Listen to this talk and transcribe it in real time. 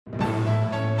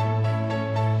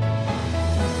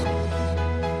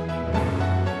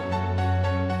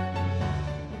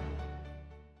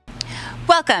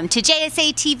Welcome to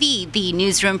JSA TV, the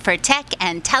newsroom for tech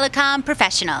and telecom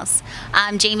professionals.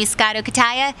 I'm Jamie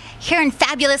Scotto-Kataya here in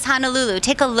fabulous Honolulu.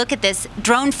 Take a look at this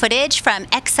drone footage from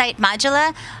X-Site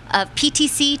Modula of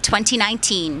PTC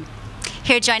 2019.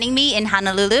 Here joining me in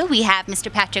Honolulu, we have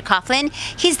Mr. Patrick Coughlin.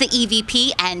 He's the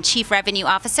EVP and Chief Revenue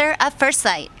Officer of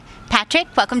FirstLight. Patrick,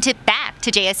 welcome back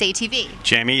to JSA TV.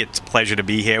 Jamie, it's a pleasure to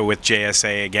be here with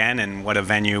JSA again, and what a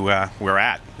venue we're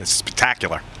at. It's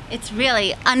spectacular. It's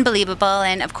really unbelievable,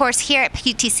 and of course here at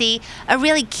PTC, a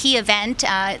really key event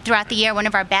throughout the year, one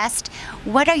of our best.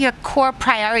 What are your core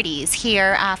priorities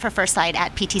here for FirstLight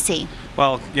at PTC?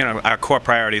 Well, you know, our core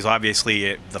priorities,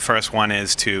 obviously, the first one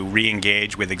is to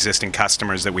re-engage with existing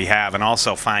customers that we have and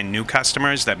also find new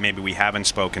customers that maybe we haven't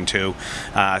spoken to,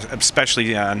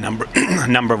 especially a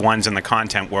number of ones in the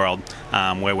content world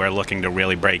where we're looking to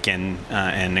really break in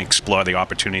and explore the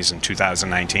opportunities in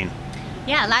 2019.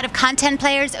 Yeah, a lot of content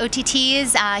players,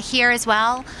 OTTs here as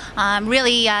well,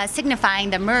 really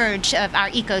signifying the merge of our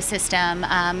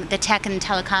ecosystem, the tech and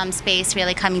telecom space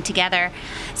really coming together.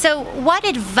 So what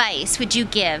advice would you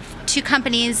give to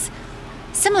companies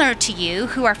similar to you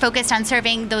who are focused on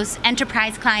serving those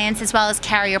enterprise clients as well as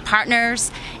carrier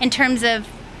partners in terms of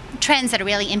trends that are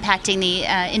really impacting the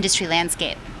industry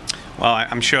landscape? Well,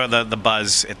 I'm sure the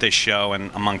buzz at this show,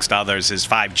 and amongst others, is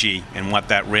 5G and what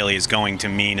that really is going to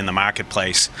mean in the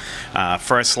marketplace.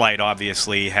 FirstLight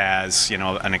obviously has,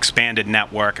 an expanded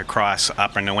network across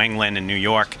Upper New England and New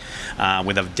York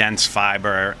with a dense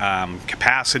fiber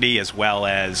capacity as well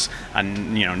as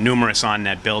numerous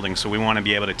on-net buildings. So we want to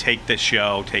be able to take this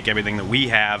show, take everything that we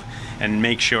have, and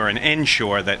make sure and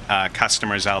ensure that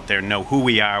customers out there know who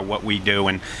we are, what we do,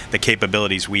 and the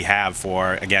capabilities we have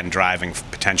for, again, driving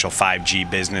potential 5G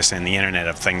business and the Internet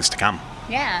of Things to come.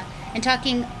 Yeah, and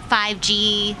talking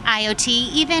 5G, IoT,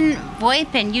 even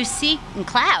VoIP and UC and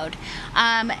cloud.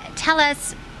 Tell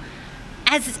us,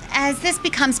 as this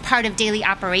becomes part of daily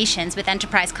operations with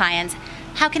enterprise clients,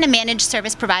 how can a managed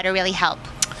service provider really help?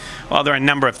 Well, there are a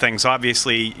number of things.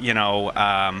 Obviously,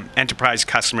 enterprise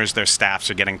customers, their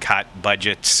staffs are getting cut,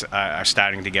 budgets are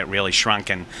starting to get really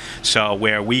shrunken. So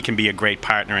where we can be a great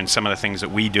partner in some of the things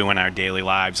that we do in our daily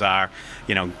lives are,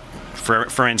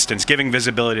 for instance, giving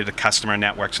visibility to customer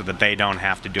network so that they don't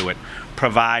have to do it.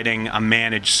 Providing a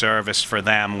managed service for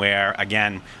them where,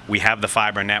 again, we have the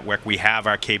fiber network, we have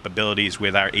our capabilities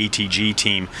with our ATG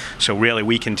team. So really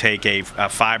we can take a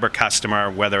fiber customer,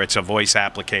 whether it's a voice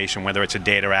application, whether it's a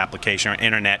data application or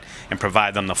internet, and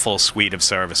provide them the full suite of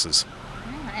services.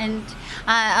 And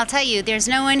I'll tell you, there's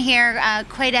no one here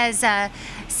quite as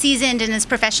seasoned and as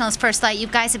professional as FirstLight. You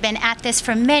guys have been at this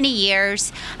for many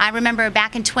years. I remember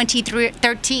back in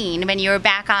 2013 when you were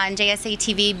back on JSA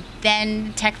TV,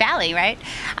 then Tech Valley, right?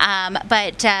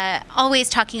 But always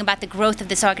talking about the growth of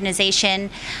this organization,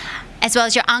 as well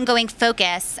as your ongoing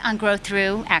focus on growth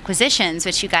through acquisitions,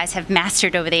 which you guys have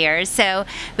mastered over the years. So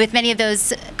with many of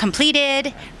those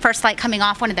completed, FirstLight coming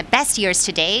off one of the best years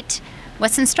to date,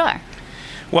 what's in store?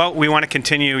 Well, we want to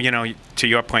continue, to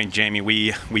your point, Jamie,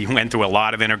 we went through a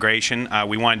lot of integration.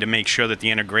 We wanted to make sure that the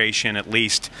integration, at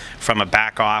least from a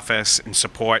back office and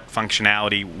support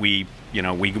functionality, we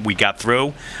got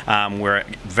through. We're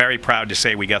very proud to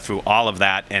say we got through all of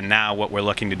that, and now what we're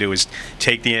looking to do is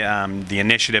take the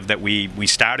initiative that we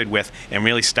started with and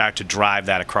really start to drive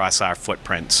that across our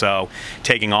footprint. So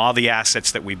taking all the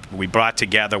assets that we brought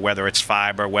together, whether it's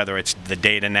fiber, whether it's the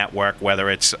data network, whether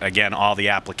it's, again, all the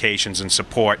applications and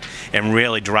support, and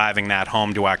really driving that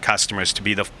home to our customers to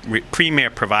be the premier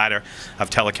provider of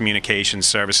telecommunications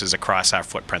services across our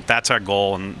footprint. That's our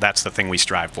goal, and that's the thing we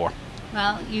strive for.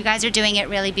 Well, you guys are doing it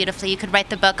really beautifully. You could write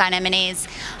the book on M&As.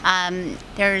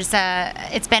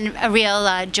 It's been a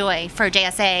real joy for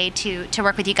JSA to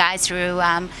work with you guys through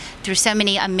so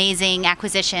many amazing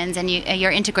acquisitions, and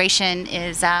your integration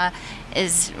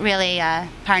is really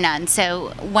par none.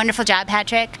 So wonderful job,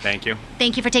 Patrick. Thank you.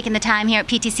 Thank you for taking the time here at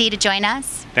PTC to join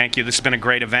us. Thank you. This has been a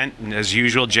great event, and as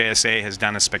usual, JSA has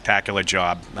done a spectacular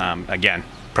job. Again,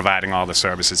 providing all the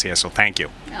services here, so thank you.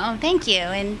 Oh, thank you.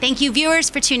 And thank you, viewers,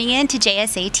 for tuning in to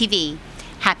JSA TV.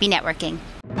 Happy networking.